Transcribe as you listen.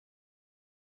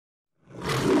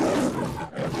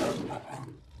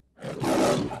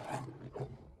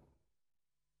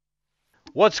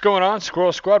What's going on,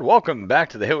 Squirrel Squad? Welcome back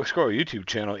to the Look Squirrel YouTube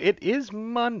channel. It is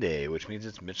Monday, which means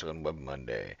it's Mitchell and Webb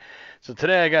Monday. So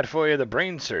today I got for you the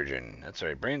Brain Surgeon. That's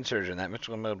right, Brain Surgeon. That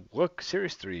Mitchell and Webb Look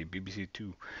Series 3, BBC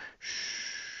 2. Shh.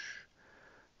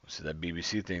 See that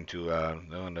BBC thing too loud.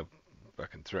 They'll end up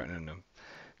fucking threatening to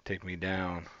take me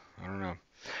down. I don't know.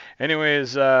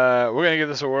 Anyways, we're going to give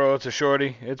this a whirl. It's a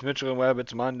shorty. It's Mitchell and Webb.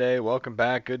 It's Monday. Welcome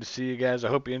back. Good to see you guys. I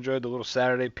hope you enjoyed the little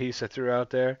Saturday piece I threw out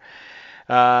there.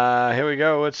 Here we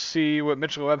go. Let's see what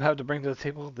Mitchell and Webb have to bring to the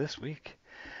table this week.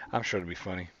 I'm sure it'll be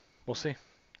funny. We'll see.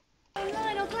 Oh,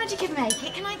 Lionel, glad you could make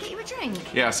it. Can I get you a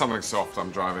drink? Yeah, something soft.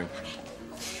 I'm driving.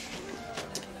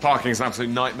 Parking's an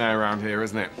absolute nightmare around here,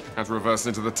 isn't it? Had to reverse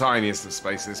into the tiniest of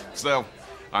spaces. Still,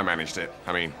 I managed it.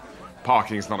 I mean,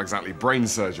 parking's not exactly brain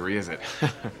surgery, is it?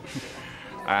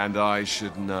 And I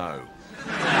should know.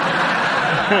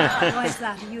 Why is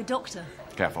that? Are you a doctor?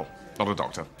 Careful. Not a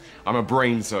doctor. I'm a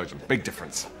brain surgeon. Big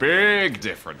difference. Big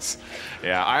difference.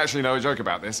 Yeah, I actually know a joke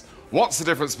about this. What's the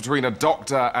difference between a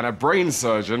doctor and a brain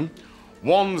surgeon?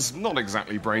 One's not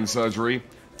exactly brain surgery.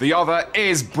 The other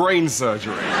is brain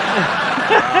surgery.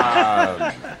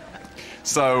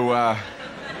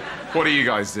 What do you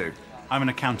guys do? I'm an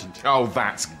accountant. Oh,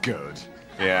 that's good.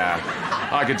 Yeah,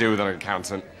 I could do with an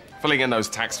accountant. Filling in those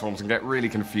tax forms can get really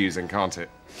confusing, can't it?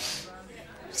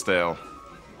 Still,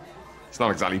 it's not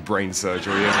exactly brain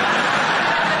surgery, is it?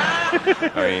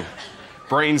 I mean,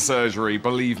 brain surgery,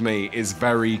 believe me, is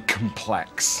very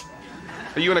complex.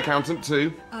 Are you an accountant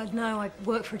too? No, I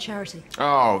work for a charity.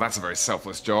 Oh, that's a very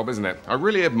selfless job, isn't it? I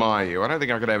really admire you. I don't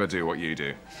think I could ever do what you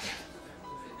do.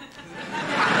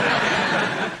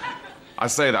 I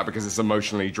say that because it's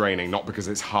emotionally draining, not because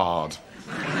it's hard.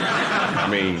 I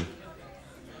mean,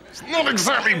 it's not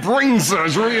exactly brain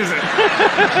surgery, is it?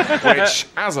 Which,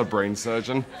 as a brain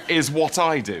surgeon, is what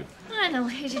I do. Lionel,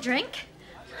 here's your drink.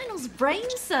 Lionel's a brain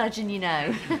surgeon, you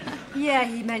know. Yeah,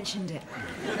 he mentioned it.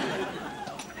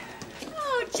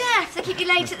 Oh, Jeff, they keep you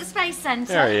late at the Space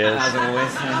Centre. There he is. As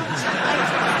always. This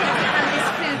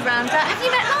food round. Have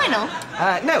you met Lionel?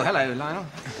 No, hello, Lionel.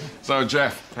 So,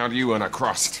 Jeff, how do you earn a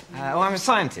crust? I'm a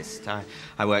scientist.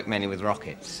 I work mainly with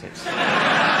rockets. It's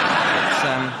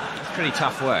pretty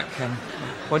tough work.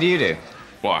 What do you do?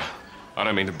 Why, I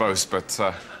don't mean to boast, but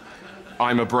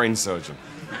I'm a brain surgeon.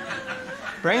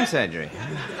 Brain surgery.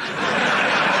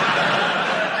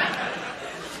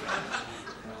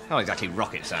 Not exactly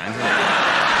rocket science, is it?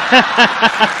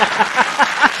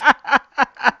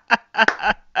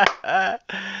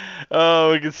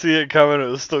 Oh, we could see it coming. It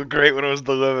was still great when it was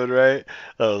delivered, right?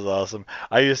 That was awesome.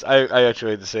 I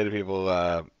actually like to say to people,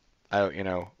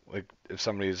 like if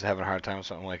somebody's having a hard time with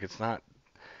something, like it's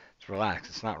relax.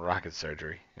 It's not rocket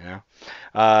surgery, you know.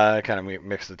 Kind of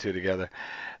mix the two together.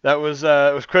 That was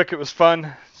it was quick. It was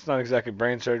fun. It's not exactly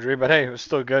brain surgery, but hey, it was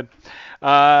still good.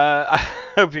 I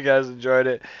hope you guys enjoyed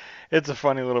it. It's a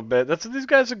funny little bit. That's what these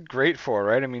guys are great for,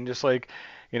 right? I mean, just like,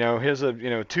 here's a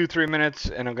 2-3 minutes,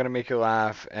 and I'm gonna make you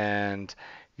laugh, and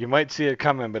you might see it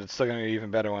coming, but it's still gonna be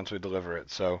even better once we deliver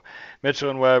it. So, Mitchell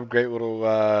and Webb, great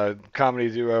little comedy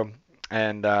duo,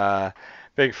 and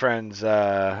big friends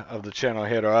of the channel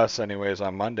here to us, anyways,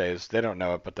 on Mondays. They don't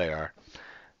know it, but they are.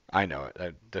 I know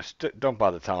it. Don't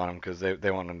bother telling them because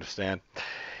they won't understand.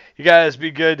 You guys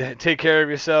be good. Take care of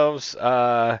yourselves.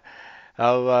 I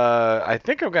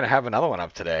think I'm gonna have another one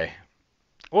up today.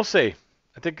 We'll see.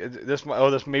 I think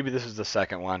maybe this is the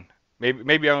second one.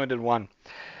 Maybe I only did one.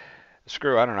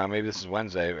 Screw, I don't know. Maybe this is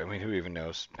Wednesday. I mean, who even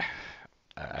knows?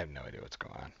 I have no idea what's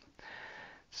going on.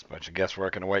 It's a bunch of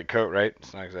guesswork in a white coat, right?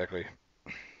 It's not exactly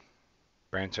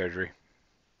brain surgery.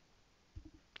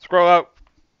 Scroll out.